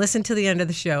listen to the end of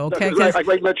the show, okay? Like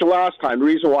I mentioned last time, the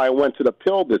reason why I went to the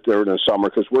pill bit during the summer,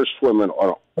 because we're swimming on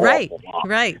an awful lot.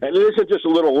 Right. And it isn't just a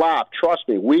little lap. Trust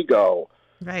me, we go.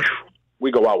 Right. We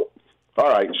go out. All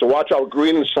right, so watch out,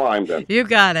 green and slime then. You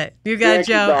got it. You got it,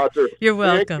 Joe. Thank you, doctor. You're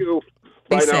welcome. Thank you.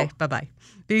 Be safe. Bye-bye.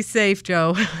 Be safe,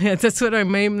 Joe. That's what I'm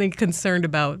mainly concerned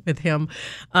about with him.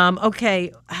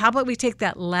 Okay, how about we take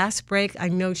that last break? I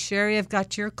know, Sherry, I've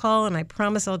got your call, and I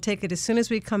promise I'll take it as soon as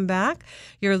we come back.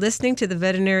 You're listening to the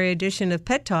veterinary edition of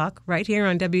Pet Talk right here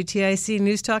on WTIC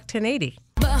News Talk 1080.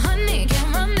 But honey,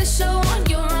 can't run the show on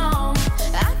your own.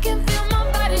 I can feel my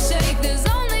body shake. There's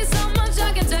only so much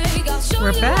I can take. I'll show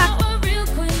We're you back. how a real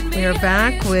queen We are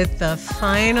back with the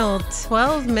final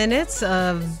 12 minutes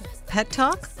of Pet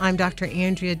Talk. I'm Dr.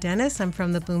 Andrea Dennis. I'm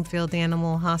from the Bloomfield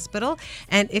Animal Hospital.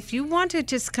 And if you want to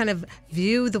just kind of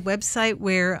view the website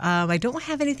where I don't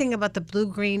have anything about the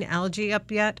blue-green algae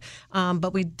up yet,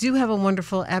 but we do have a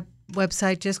wonderful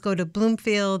website. Just go to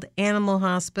Bloomfield Animal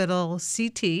Hospital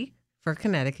CT for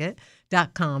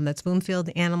Connecticut.com. That's Bloomfield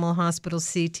Animal Hospital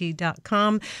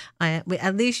CT.com.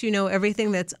 At least you know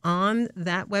everything that's on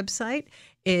that website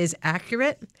is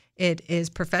accurate. It is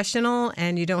professional,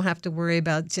 and you don't have to worry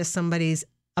about just somebody's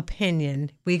opinion.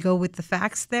 We go with the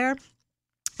facts there.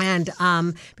 And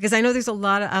because I know there's a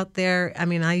lot out there. I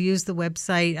mean, I use the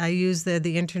website. I use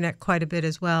the internet quite a bit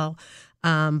as well.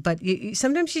 But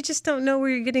sometimes you just don't know where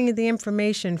you're getting the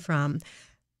information from.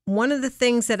 One of the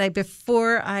things that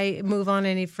before I move on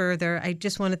any further, I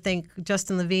just want to thank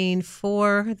Justin Levine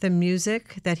for the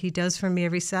music that he does for me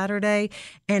every Saturday.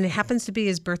 And it happens to be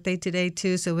his birthday today,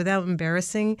 too. So without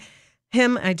embarrassing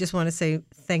him, I just want to say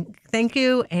thank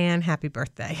you and happy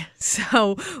birthday.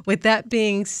 So with that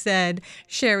being said,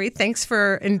 Sherry, thanks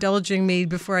for indulging me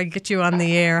before I get you on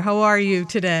the air. How are you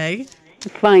today?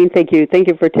 Fine, thank you. Thank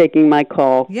you for taking my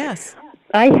call. Yes.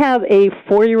 I have a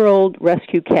 4-year-old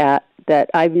rescue cat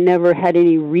that I've never had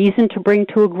any reason to bring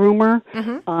to a groomer.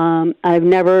 Mm-hmm. I've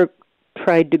never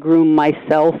tried to groom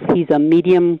myself. He's a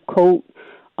medium coat,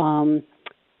 and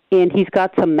he's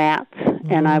got some mats,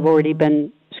 and I've already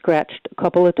been scratched a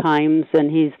couple of times, and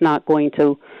he's not going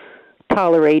to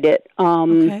tolerate it.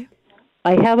 Okay.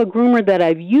 I have a groomer that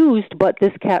I've used, but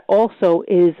this cat also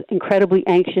is incredibly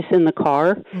anxious in the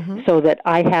car, so that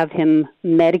I have him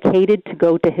medicated to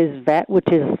go to his vet,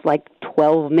 which is like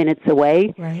 12 minutes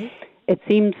away. Right. It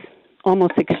seems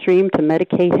almost extreme to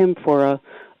medicate him for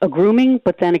a grooming,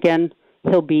 but then again,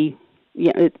 he'll be,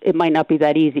 it might not be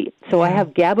that easy. So I have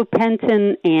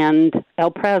gabapentin and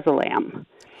alprazolam.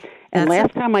 And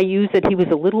last time I used it, he was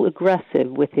a little aggressive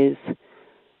with his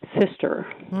sister.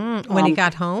 When he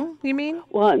got home, you mean?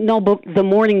 Well, no, but the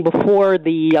morning before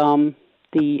the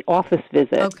office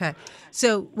visit. Okay.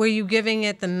 So were you giving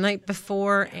it the night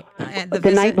before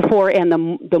the night before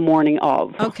and the morning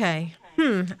of. Okay.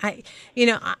 I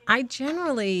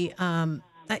generally, I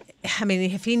mean,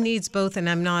 if he needs both, and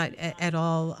I'm not at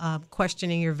all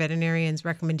questioning your veterinarian's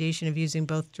recommendation of using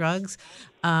both drugs,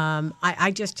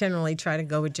 I just generally try to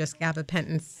go with just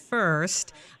gabapentin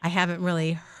first. I haven't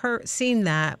really seen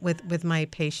that with my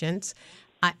patients.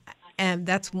 And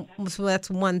that's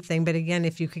one thing. But again,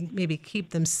 if you can maybe keep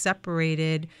them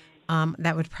separated,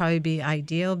 that would probably be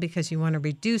ideal because you want to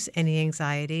reduce any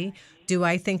anxiety. Do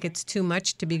I think it's too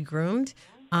much to be groomed?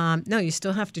 No, you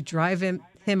still have to drive him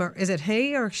or is it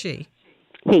he or she?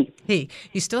 He.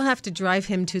 You still have to drive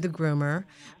him to the groomer.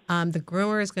 The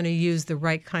groomer is going to use the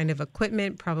right kind of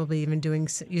equipment, probably even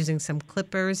using some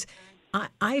clippers.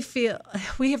 I feel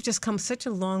we have just come such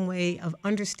a long way of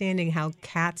understanding how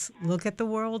cats look at the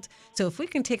world. So if we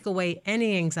can take away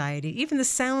any anxiety, even the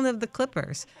sound of the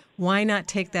clippers, why not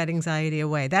take that anxiety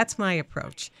away? That's my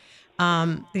approach.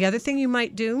 The other thing you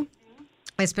might do,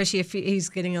 especially if he's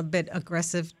getting a bit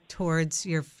aggressive towards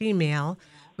your female,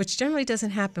 which generally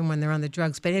doesn't happen when they're on the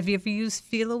drugs. But have you ever used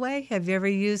Feel Away? Have you ever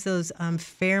used those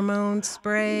pheromone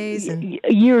sprays?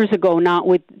 Years ago, not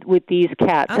with these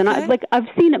cats. Okay. And I've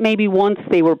seen it maybe once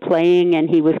they were playing and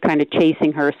he was kind of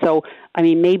chasing her. So, I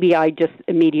mean, maybe I just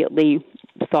immediately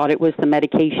thought it was the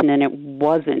medication and it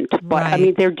wasn't. But, Right. I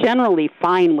mean, they're generally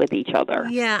fine with each other.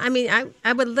 Yeah, I mean,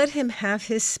 I would let him have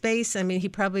his space. I mean, he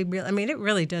probably it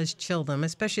really does chill them,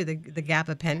 especially the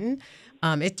gabapentin.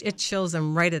 It chills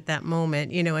them right at that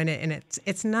moment, you know, and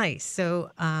it's nice.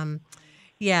 So,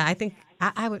 yeah, I think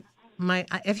I would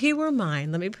if he were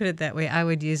mine, let me put it that way, I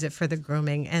would use it for the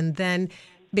grooming, and then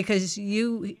because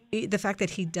the fact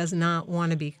that he does not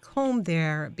want to be combed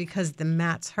there because the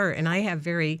mats hurt, and I have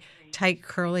very tight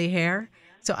curly hair.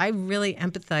 So I really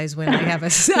empathize when I have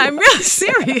I'm really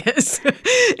serious.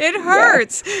 It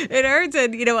hurts. Yeah. It hurts,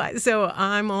 and you know, so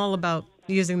I'm all about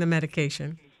using the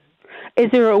medication. Is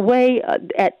there a way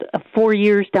at 4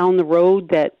 years down the road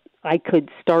that I could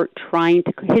start trying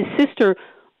to? His sister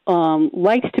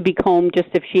likes to be combed just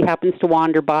if she happens to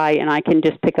wander by, and I can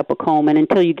just pick up a comb. And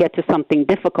until you get to something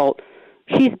difficult,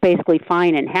 she's basically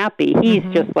fine and happy. He's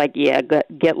just like, yeah,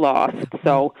 get lost.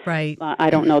 So right. I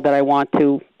don't know that I want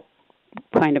to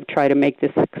kind of try to make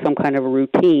this some kind of a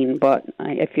routine, but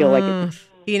I feel like it's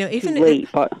even too late.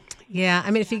 But yeah,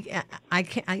 I mean, if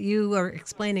you are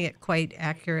explaining it quite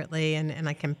accurately, and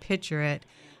I can picture it.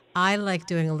 I like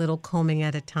doing a little combing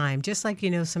at a time, just like, you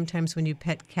know, sometimes when you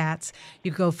pet cats, you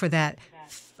go for that,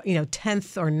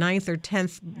 10th or 9th or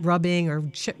 10th rubbing or,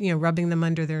 rubbing them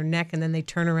under their neck, and then they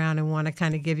turn around and want to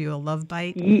kind of give you a love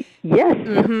bite. Yes.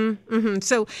 Mm-hmm, mm-hmm.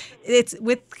 So it's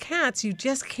with cats, you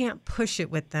just can't push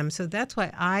it with them. So that's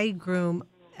why I groom.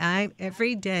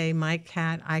 Every day, my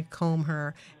cat, I comb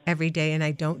her every day, and I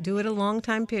don't do it a long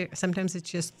time period. Sometimes it's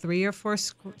just 3 or 4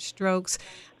 strokes.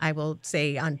 I will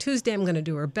say on Tuesday I'm going to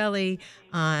do her belly.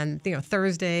 On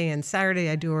Thursday and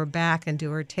Saturday I do her back and do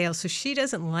her tail. So she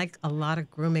doesn't like a lot of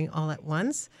grooming all at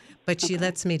once, but she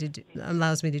allows me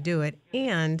to do it.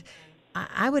 And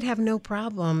I would have no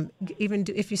problem even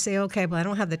if you say, okay, well, I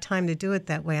don't have the time to do it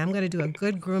that way. I'm going to do a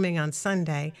good grooming on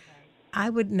Sunday. I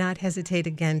would not hesitate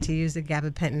again to use the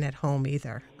gabapentin at home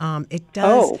either. It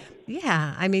does. Oh.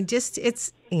 Yeah. I mean,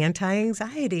 it's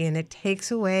anti-anxiety, and it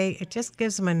just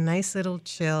gives them a nice little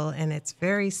chill, and it's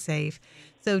very safe.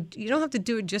 So you don't have to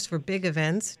do it just for big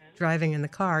events, driving in the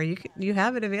car. You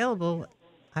have it available.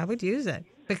 I would use it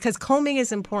because combing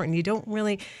is important.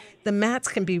 The mats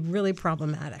can be really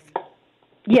problematic.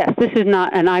 Yes, this is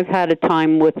not, and I've had a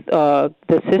time with the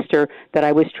sister that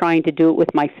I was trying to do it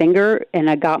with my finger,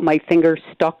 and I got my finger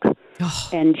stuck,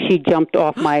 and she jumped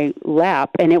off my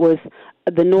lap, and it was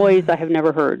the noise I have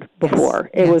never heard before.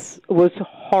 Yes. It was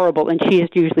horrible, and she is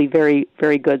usually very,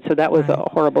 very good, so that was a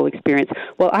horrible experience.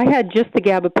 Well, I had just the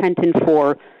gabapentin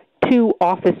for 2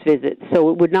 office visits,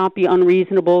 so it would not be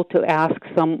unreasonable to ask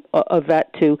a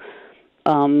vet to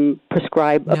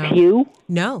prescribe a few?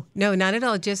 No, not at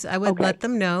all. Just I would let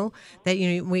them know that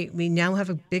we now have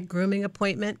a big grooming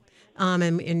appointment,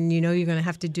 and you're going to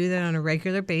have to do that on a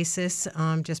regular basis,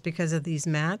 just because of these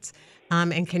mats.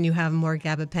 And can you have more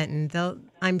gabapentin?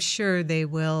 I'm sure they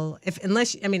will.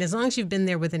 As long as you've been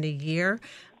there within a year,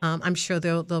 I'm sure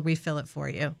they'll refill it for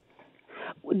you.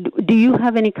 Do you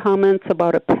have any comments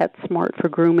about a PetSmart for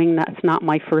grooming? That's not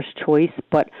my first choice,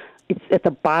 but it's at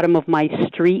the bottom of my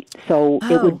street, so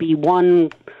it would be one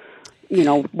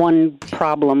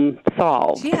problem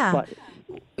solved. Yeah.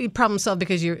 Problem solved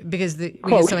because we get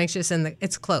so anxious and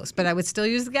it's close. But I would still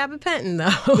use the gabapentin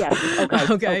though. Yes.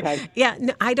 Okay. Yeah.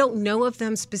 No, I don't know of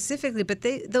them specifically, but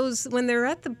when they're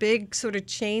at the big sort of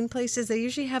chain places, they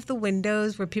usually have the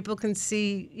windows where people can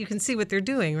see. You can see what they're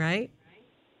doing, right?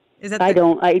 Is that I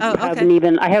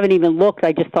haven't even looked.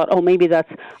 I just thought, maybe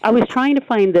that's. I was trying to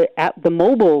find the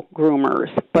mobile groomers,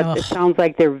 but it sounds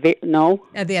like they're no.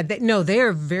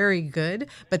 They're very good,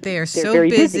 but they are so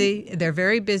busy. They're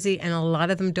very busy, and a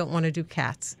lot of them don't want to do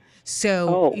cats.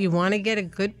 So you want to get a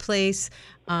good place.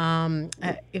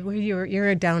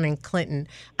 You're down in Clinton.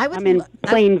 I'm in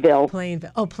Plainville.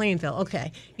 Plainville. Oh, Plainville.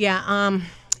 Okay. Yeah.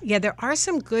 Yeah, there are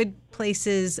some good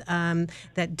places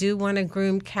that do want to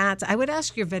groom cats. I would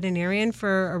ask your veterinarian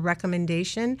for a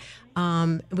recommendation.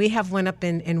 We have one up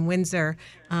in Windsor.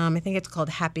 I think it's called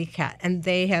Happy Cat, and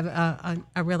they have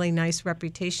a really nice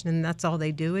reputation, and that's all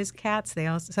they do is cats.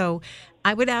 So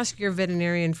I would ask your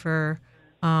veterinarian for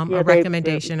a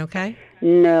recommendation, okay?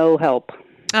 No help.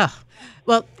 Oh,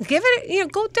 well, give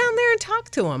it, go down there and talk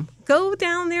to him. Go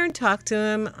down there and talk to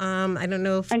him. I don't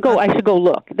know if... I should go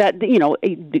look. That,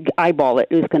 eyeball it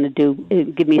is going to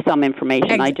give me some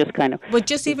information. I just kind of... But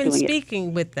just even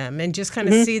speaking with them and just kind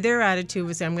of see their attitude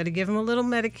with, I'm going to give them a little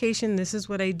medication. This is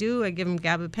what I do. I give them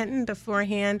gabapentin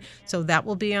beforehand, so that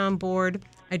will be on board.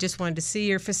 I just wanted to see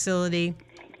your facility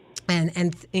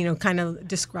and kind of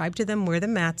describe to them where the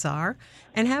mats are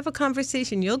and have a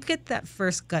conversation. You'll get that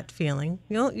first gut feeling.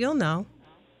 You'll know.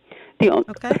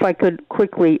 If I could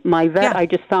quickly, my vet, I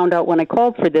just found out when I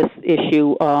called for this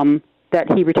issue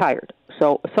that he retired.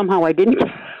 So somehow I didn't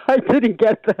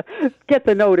get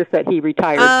the notice that he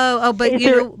retired. But is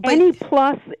there any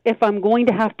plus if I'm going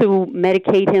to have to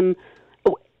medicate him?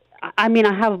 I mean,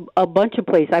 I have a bunch of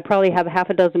places. I probably have half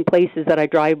a dozen places that I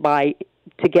drive by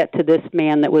to get to this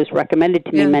man that was recommended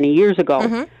to me many years ago.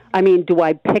 Mm-hmm. I mean, do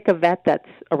I pick a vet that's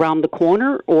around the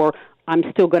corner, or I'm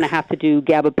still going to have to do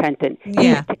gabapentin?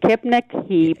 Yeah. He's tachypnic.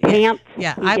 He pants.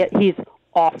 Yeah. He's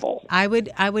awful. I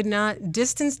would not.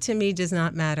 Distance to me does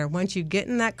not matter. Once you get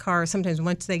in that car, sometimes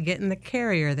once they get in the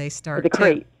carrier, they start the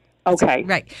crate. Okay.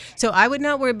 Right. So I would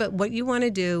not worry about what you want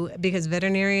to do, because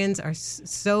veterinarians are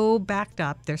so backed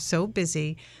up. They're so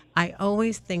busy. I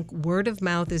always think word of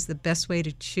mouth is the best way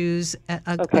to choose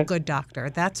a good doctor.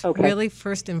 That's really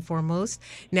first and foremost.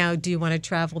 Now, do you want to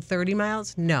travel 30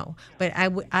 miles? No. But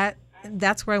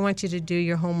that's where I want you to do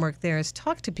your homework there, is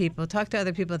talk to people, talk to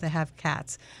other people that have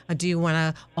cats. Do you want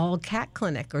an all-cat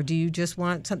clinic, or do you just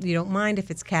want something you don't mind if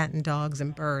it's cat and dogs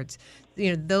and birds?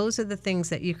 Those are the things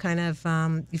that you kind of,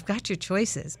 you've got your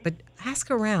choices, but ask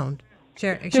around.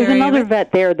 There's another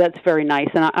vet there that's very nice,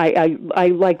 and I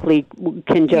likely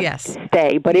can just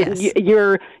stay. But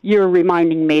you're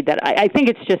reminding me that I think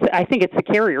it's the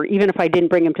carrier. Even if I didn't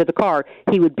bring him to the car,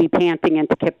 he would be panting and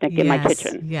tachypnic in my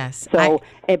kitchen. Yes. So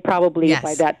it probably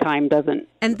by that time doesn't.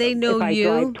 And they know if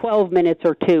you. I drive 12 minutes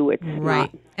or 2, it's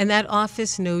right. not. And that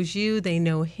office knows you. They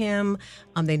know him.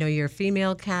 They know you're a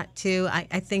female cat too.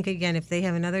 I think again, if they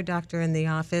have another doctor in the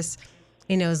office,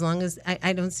 as long as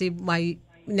I don't see why you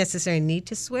necessarily need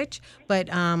to switch, but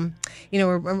I'm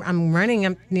running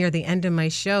up near the end of my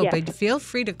show, but feel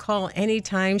free to call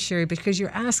anytime, Sherry, because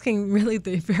you're asking really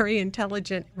the very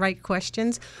intelligent, right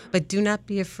questions. But do not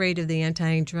be afraid of the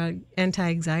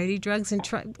anti-anxiety drugs, and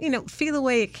try, feel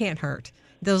away. It can't hurt.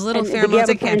 Those little pheromones,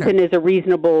 it can't hurt. Gabapentin is a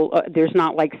reasonable. There's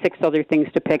not like 6 other things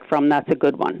to pick from. That's a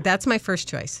good one. That's my first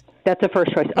choice. That's a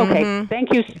first choice. Okay. Mm-hmm.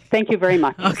 Thank you very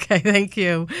much. Okay, thank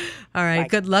you. All right, Bye.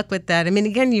 Good luck with that. I mean,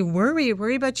 again, you worry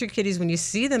about your kitties when you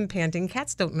see them panting.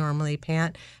 Cats don't normally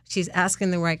pant. She's asking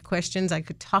the right questions. I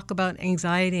could talk about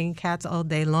anxiety in cats all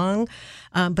day long,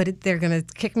 but they're going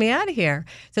to kick me out of here.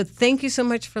 So thank you so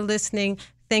much for listening.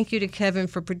 Thank you to Kevin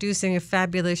for producing a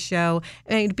fabulous show.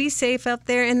 And be safe out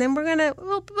there. And then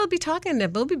we'll be talking.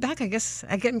 We'll be back, I guess.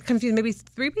 I get confused. Maybe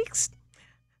 3 weeks.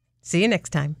 See you next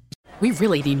time. We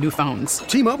really need new phones.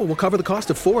 T-Mobile will cover the cost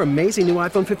of 4 amazing new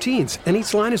iPhone 15s, and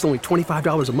each line is only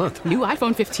 $25 a month. New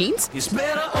iPhone 15s? It's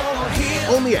better over here.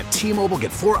 Only at T-Mobile,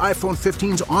 get 4 iPhone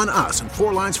 15s on us and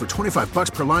 4 lines for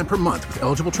 $25 per line per month with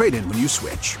eligible trade-in when you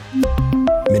switch.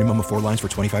 Minimum of 4 lines for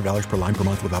 $25 per line per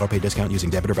month with autopay discount using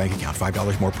debit or bank account.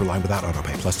 $5 more per line without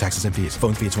autopay, plus taxes and fees.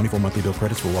 Phone fee at 24 monthly bill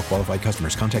credits for well-qualified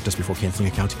customers. Contact us before canceling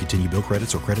account to continue bill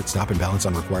credits or credit stop and balance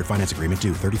on required finance agreement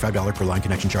due. $35 per line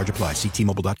connection charge applies. See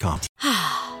T-Mobile.com.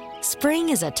 Spring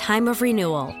is a time of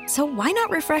renewal, so why not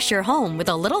refresh your home with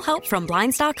a little help from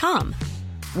Blinds.com?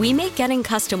 We make getting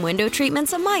custom window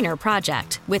treatments a minor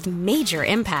project with major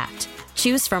impact.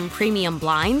 Choose from premium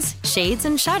blinds, shades,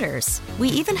 and shutters. We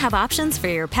even have options for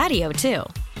your patio, too.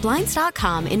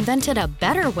 Blinds.com invented a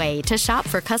better way to shop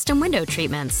for custom window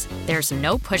treatments. There's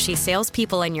no pushy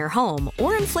salespeople in your home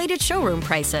or inflated showroom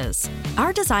prices.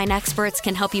 Our design experts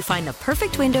can help you find the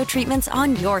perfect window treatments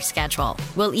on your schedule.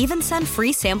 We'll even send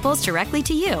free samples directly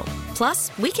to you.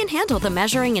 Plus, we can handle the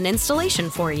measuring and installation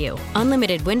for you.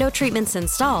 Unlimited window treatments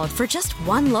installed for just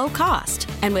one low cost.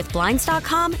 And with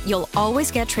Blinds.com, you'll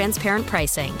always get transparent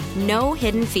pricing. No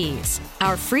hidden fees.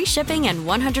 Our free shipping and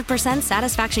 100%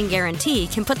 satisfaction guarantee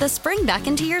can put the spring back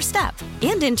into your step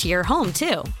and into your home,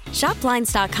 too. Shop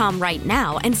Blinds.com right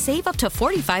now and save up to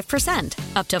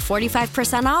 45%. Up to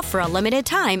 45% off for a limited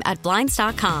time at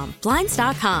Blinds.com.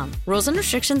 Blinds.com. Rules and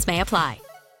restrictions may apply.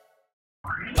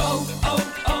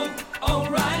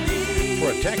 O'Reilly.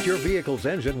 Protect your vehicle's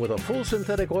engine with a full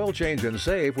synthetic oil change and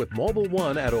save with Mobil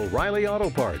 1 at O'Reilly Auto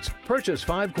Parts. Purchase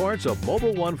 5 quarts of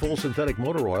Mobil 1 full synthetic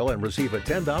motor oil and receive a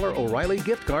 $10 O'Reilly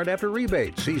gift card after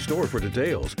rebate. See store for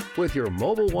details. With your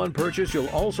Mobil 1 purchase, you'll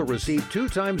also receive 2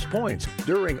 times points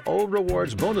during O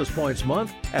Rewards Bonus Points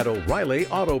Month at O'Reilly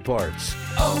Auto Parts.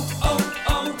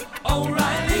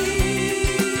 O'Reilly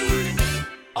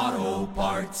Auto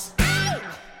Parts.